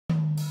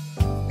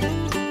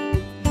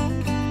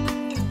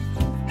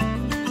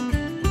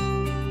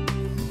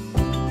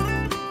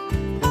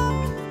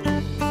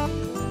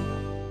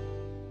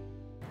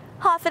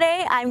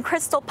today. I'm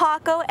Crystal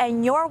Paco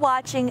and you're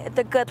watching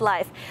The Good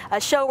Life, a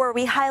show where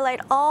we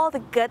highlight all the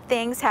good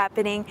things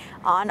happening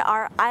on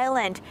our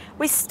island.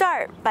 We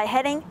start by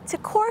heading to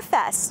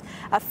Corfest,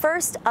 a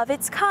first of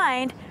its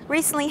kind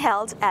recently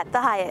held at the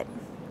Hyatt.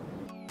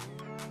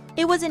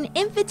 It was an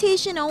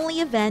invitation-only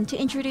event to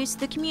introduce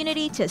the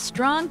community to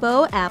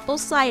Strongbow apple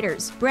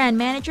ciders. Brand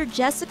manager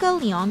Jessica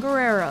Leon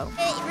Guerrero.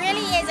 It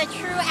really is a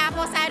true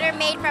apple cider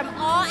made from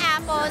all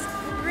apples,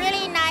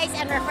 really nice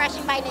and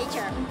refreshing by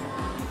nature.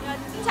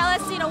 Tell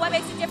us, what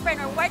makes it different,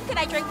 or when can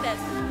I drink this?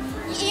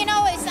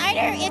 It's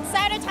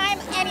cider time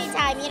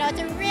anytime. It's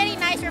a really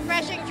nice,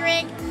 refreshing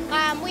drink.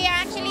 We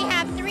actually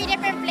have 3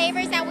 different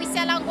flavors that we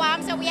sell on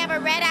Guam. So we have a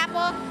red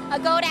apple, a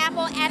gold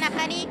apple, and a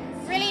honey.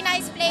 Really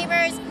nice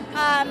flavors.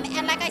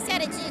 And like I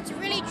said, it's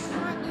really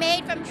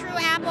made from true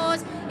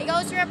apples. It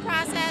goes through a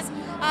process.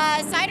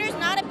 Cider is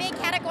not a big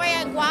category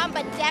on Guam,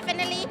 but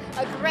definitely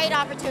a great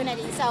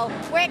opportunity. So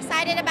we're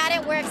excited about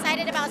it. We're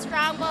excited about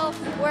Strongbow.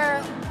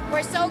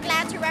 We're so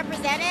glad to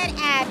represent it,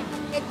 and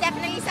it's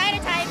definitely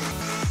cider time.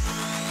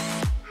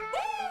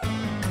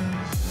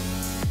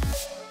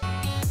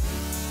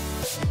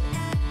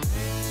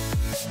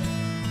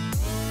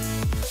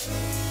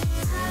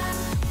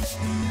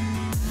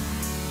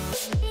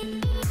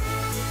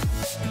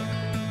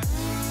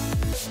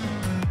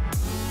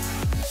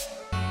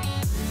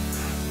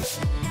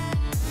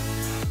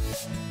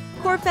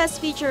 Corfest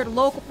featured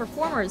local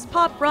performers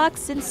Pop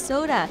Rocks and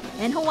Soda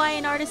and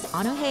Hawaiian artist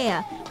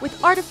Anohea,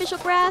 with artificial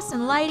grass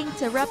and lighting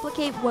to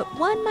replicate what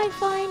one might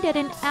find at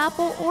an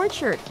apple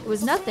orchard. It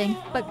was nothing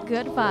but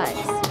good vibes.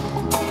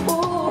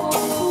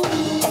 Ooh,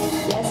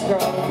 yes, girl.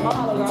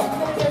 Mahalo,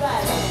 girl.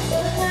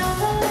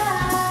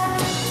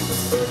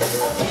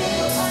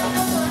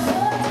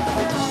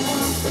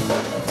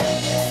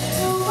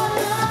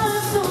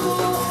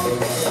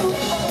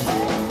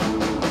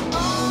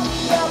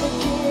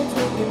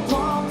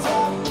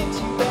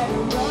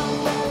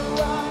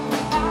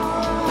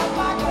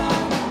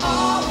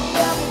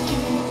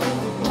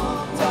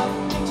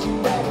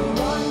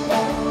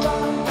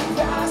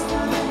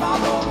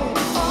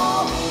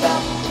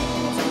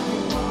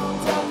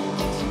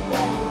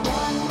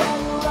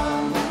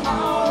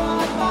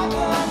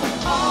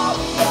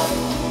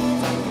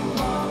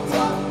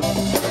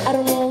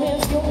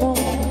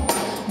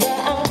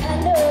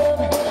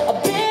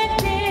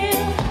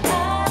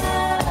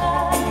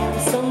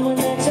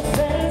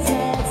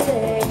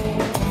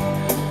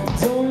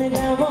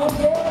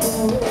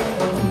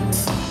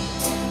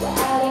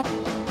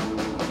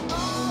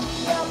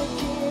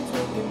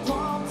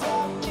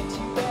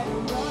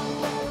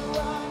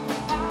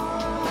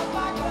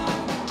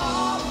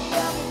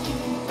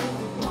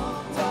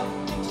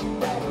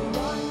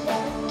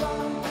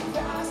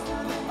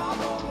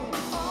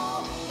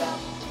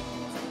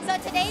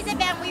 Today's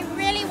event, we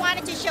really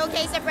wanted to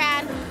showcase a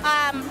brand.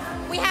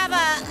 We have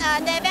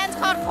the event's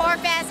called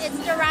Corfest.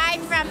 It's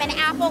derived from an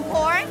apple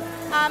core,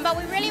 but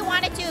we really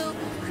wanted to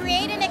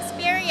create an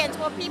experience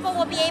where people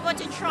will be able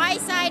to try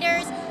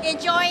ciders,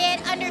 enjoy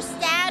it,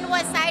 understand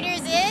what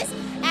ciders is,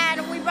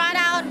 and we brought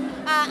out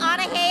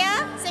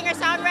Anohea,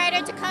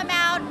 singer-songwriter, to come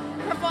out,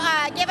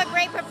 give a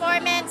great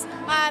performance,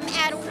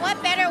 and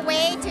what better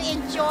way to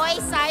enjoy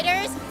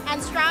ciders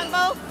and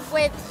Strongbow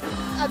with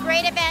a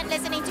great event,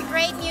 listening to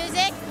great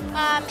music.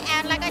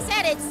 And like I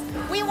said,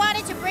 we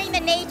wanted to bring the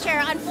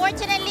nature.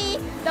 Unfortunately,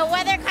 the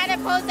weather kind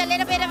of posed a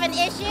little bit of an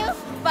issue,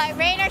 but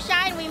rain or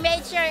shine, we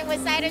made sure it was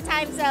cider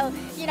time. So,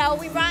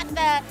 we brought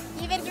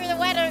even through the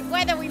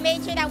weather, we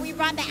made sure that we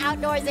brought the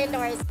outdoors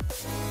indoors.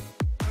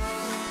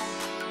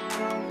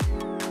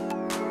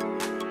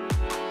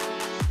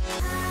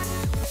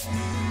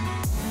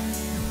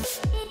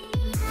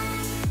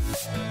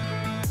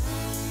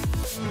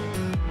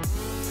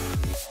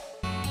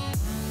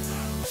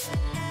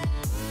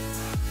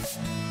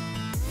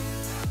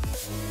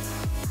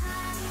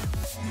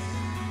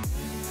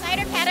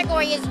 Cider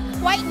category is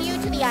quite new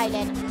to the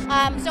island,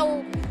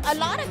 so a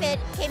lot of it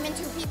came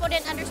into people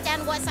didn't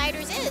understand what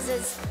ciders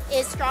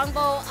is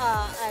Strongbow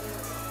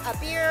a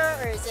beer,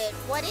 or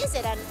what is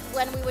it? And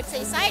when we would say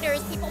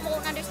ciders, people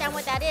won't understand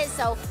what that is.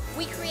 So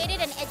we created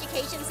an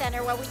education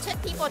center where we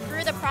took people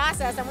through the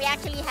process, and we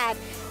actually had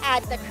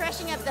the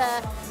crushing of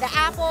the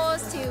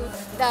apples to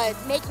the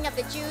making of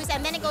the juice,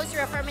 and then it goes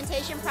through a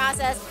fermentation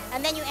process,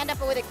 and then you end up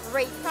with a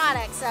great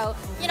product. So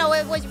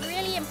it was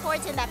really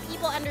important that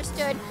people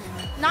understood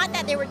not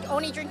that they were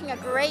only drinking a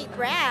great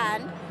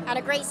brand and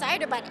a great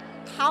cider, but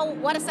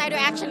what a cider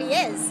actually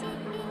is.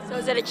 So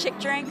is it a chick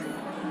drink?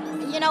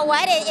 You know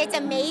what? It's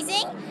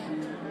amazing.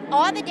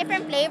 All the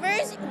different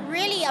flavors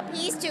really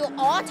appease to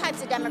all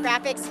types of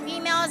demographics,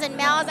 females and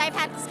males. I've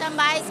had come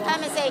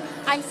and say,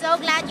 I'm so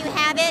glad you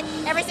have it.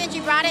 Ever since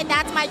you brought it,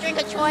 that's my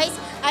drink of choice.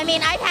 I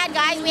mean, I've had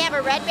guys, we have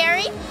a red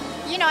berry,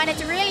 and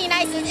it's really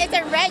nice. It's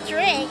a red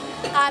drink,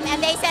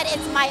 and they said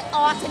it's my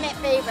ultimate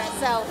favorite.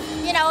 So,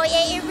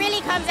 it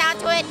really comes out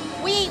to it.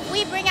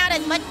 We bring out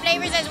as much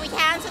flavors as we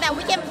can so that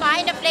we can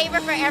find a flavor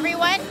for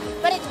everyone.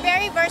 But it's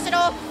very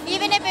versatile.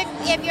 Even if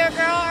you're a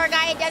girl or a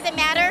guy, it doesn't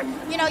matter.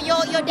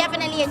 You'll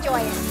definitely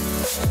enjoy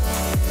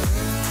it.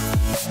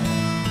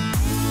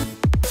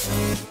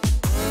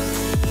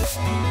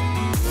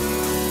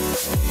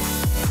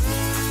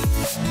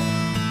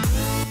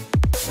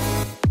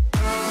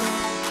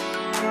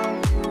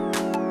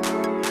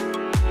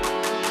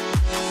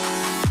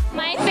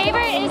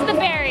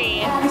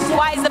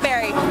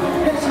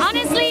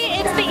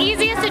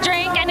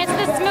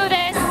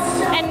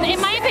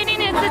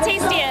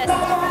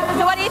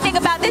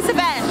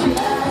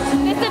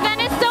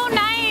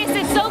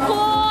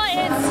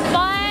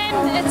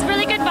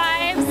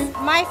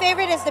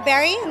 as the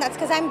berry, and that's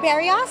because I'm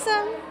berry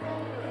awesome.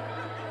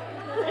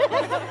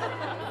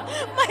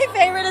 My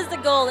favorite is the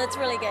gold. It's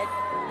really good.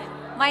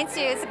 Mine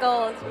too is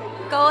gold.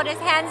 Gold is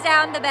hands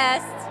down the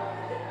best.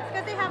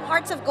 Because they have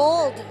hearts of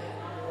gold.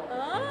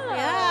 Oh,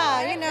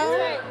 Yeah, you know.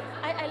 that's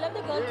right. I love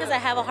the gold because I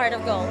have a heart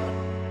of gold.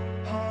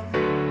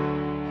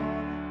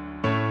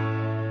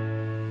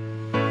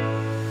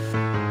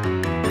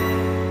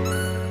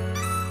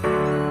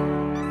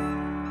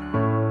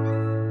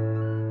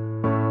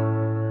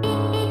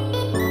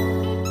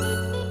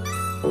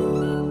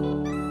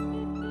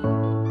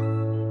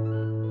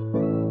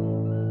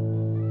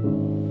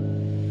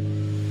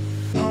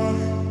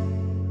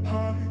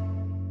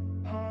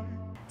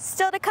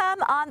 Still to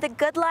come on The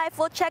Good Life,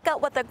 we'll check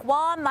out what the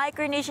Guam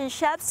Micronesian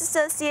Chefs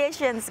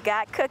Association's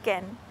got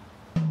cooking.